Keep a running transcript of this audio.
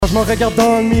je me regarde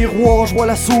dans le miroir, je vois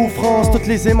la souffrance, toutes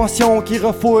les émotions qui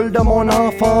refoulent de mon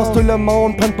enfance. Tout le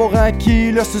monde prenne pour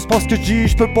acquis le suspense que je dis.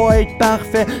 Je peux pas être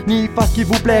parfait, ni faire ce qui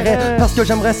vous plairait, parce que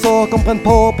j'aimerais ça qu'on me prenne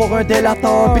pas pour un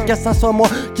délateur, puis que ça soit moi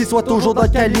qui soit toujours dans le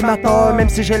collimateur. Même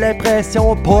si j'ai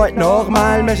l'impression de pas être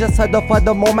normal, mais j'essaie de faire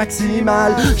de mon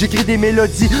maximal. J'écris des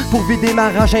mélodies pour vider ma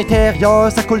rage intérieure.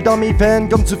 Ça coule dans mes veines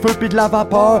comme du feu puis de la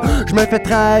vapeur. Je me fais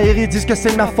trahir, ils disent que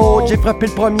c'est de ma faute. J'ai frappé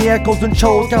le premier à cause d'une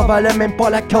chose qui en valait même pas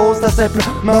la cause. C'est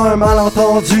simplement un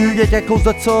malentendu, et qu'à cause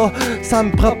de ça me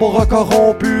prend pour un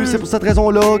corrompu. C'est pour cette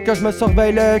raison-là que je me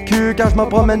surveille le cul quand je me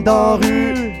promène dans la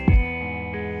rue.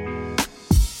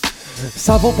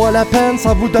 Ça vaut pas la peine,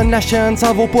 ça vous donne la chaîne,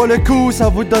 ça vaut pas le coup, ça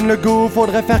vous donne le goût.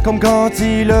 Faudrait faire comme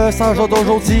Gandhi, le sang jaune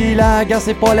d'aujourd'hui. La guerre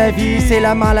c'est pas la vie, c'est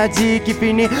la maladie qui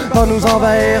finit par nous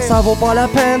envahir. Ça vaut pas la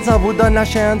peine, ça vous donne la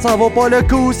chaîne, ça vaut pas le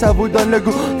coup, ça vous donne le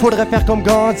goût. Faudrait faire comme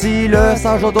Gandhi, le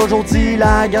sang jaune d'aujourd'hui.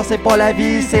 La guerre c'est pas la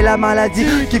vie, c'est la maladie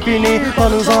qui finit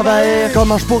par nous envahir.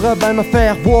 Comment je pourrais bien me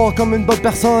faire voir comme une bonne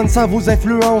personne? Ça vous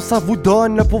influence, ça vous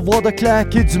donne le pouvoir de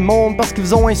claquer du monde parce qu'ils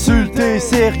vous ont insulté.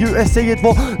 Sérieux, essayez de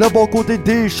voir le bon côté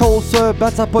des choses. Se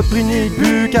battre, ça a pas de prix ni de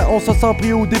but quand on se sent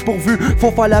pris au dépourvu.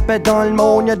 Faut faire la paix dans le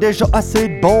monde, y'a déjà assez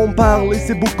de bombes. Parler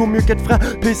c'est beaucoup mieux que de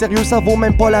frapper. Sérieux, ça vaut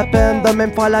même pas la peine de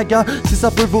même faire la guerre. Si ça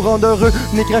peut vous rendre heureux,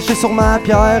 venez cracher sur ma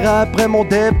pierre. Après mon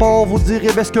départ, vous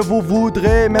direz ben ce que vous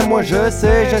voudrez. Mais moi je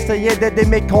sais, j'essayais d'aider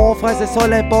mes confrères, c'est ça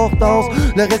l'importance.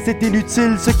 Le reste est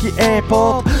inutile, ce qui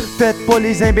importe. Faites pas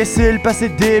les imbéciles, passez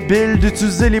débile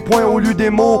d'utiliser les points au lieu des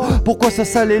mots. Pourquoi se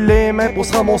saler les mains pour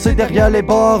se ramasser derrière les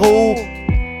barreaux?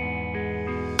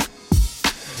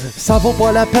 Ça vaut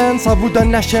pas la peine, ça vous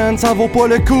donne la chaîne, ça vaut pas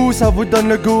le coup, ça vous donne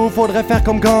le goût. Faudrait faire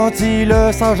comme Gandhi,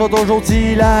 le sang jaune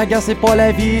d'aujourd'hui. La guerre c'est pas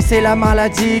la vie, c'est la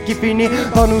maladie qui finit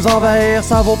par nous envahir.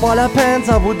 Ça vaut pas la peine,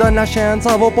 ça vous donne la chaîne,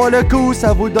 ça vaut pas le coup,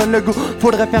 ça vous donne le goût.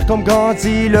 Faudrait faire comme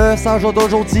Gandhi, le sang jaune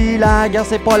d'aujourd'hui. La guerre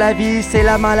c'est pas la vie, c'est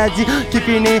la maladie qui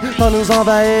finit par nous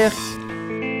envahir.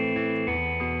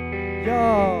 Yo.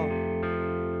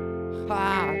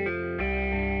 Ah.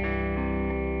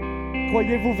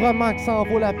 Croyez-vous vraiment que ça en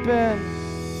vaut la peine?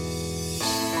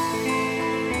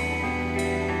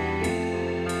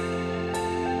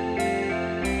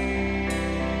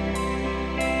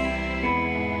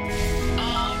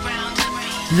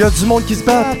 Y'a du monde qui se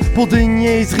bat pour des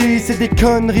niaiseries, c'est des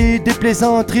conneries, des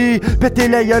plaisanteries. Péter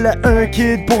la gueule à un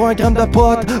kid pour un gramme de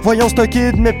pote. Voyons c'est un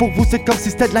kid, mais pour vous c'est comme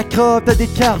si c'était de la crotte. T'as des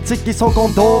quartiers qui sont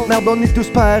contre d'autres. Merde, on est tous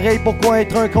pareils, pourquoi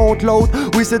être un contre l'autre?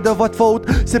 Oui c'est de votre faute,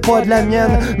 c'est pas de la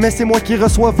mienne, mais c'est moi qui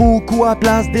reçois vos coups à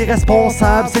place des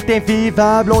responsables. C'est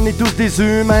invivable, on est tous des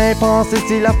humains. Pensez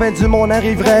si la fin du monde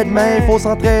arriverait demain. Faut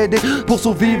s'entraider pour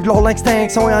survivre lors de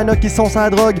l'extinction. Y'en a qui sont sa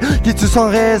drogue, qui tuent sans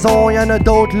raison. Y'en a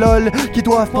d'autres lol, qui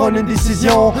doivent prendre une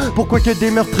décision. Pourquoi que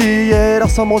des meurtriers dans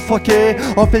ce monde fucké?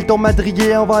 On fait le tour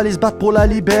madrier, on va aller se battre pour la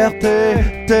liberté.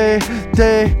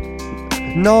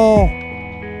 Non.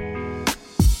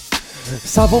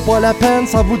 Ça vaut pas la peine,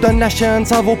 ça vous donne la chaîne,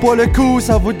 ça vaut pas le coup,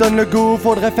 ça vous donne le goût.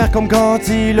 Faudrait faire comme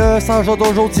Gandhi, le sang jaune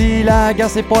d'aujourd'hui. La guerre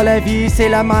c'est pas la vie, c'est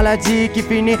la maladie qui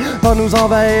finit par nous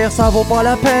envahir. Ça vaut pas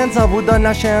la peine, ça vous donne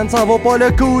la chaîne, ça vaut pas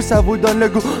le coup, ça vous donne le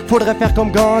goût. Faudrait faire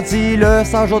comme Gandhi, le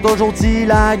sang jaune d'aujourd'hui.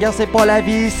 La guerre c'est pas la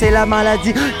vie, c'est la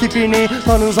maladie qui finit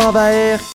par nous envahir.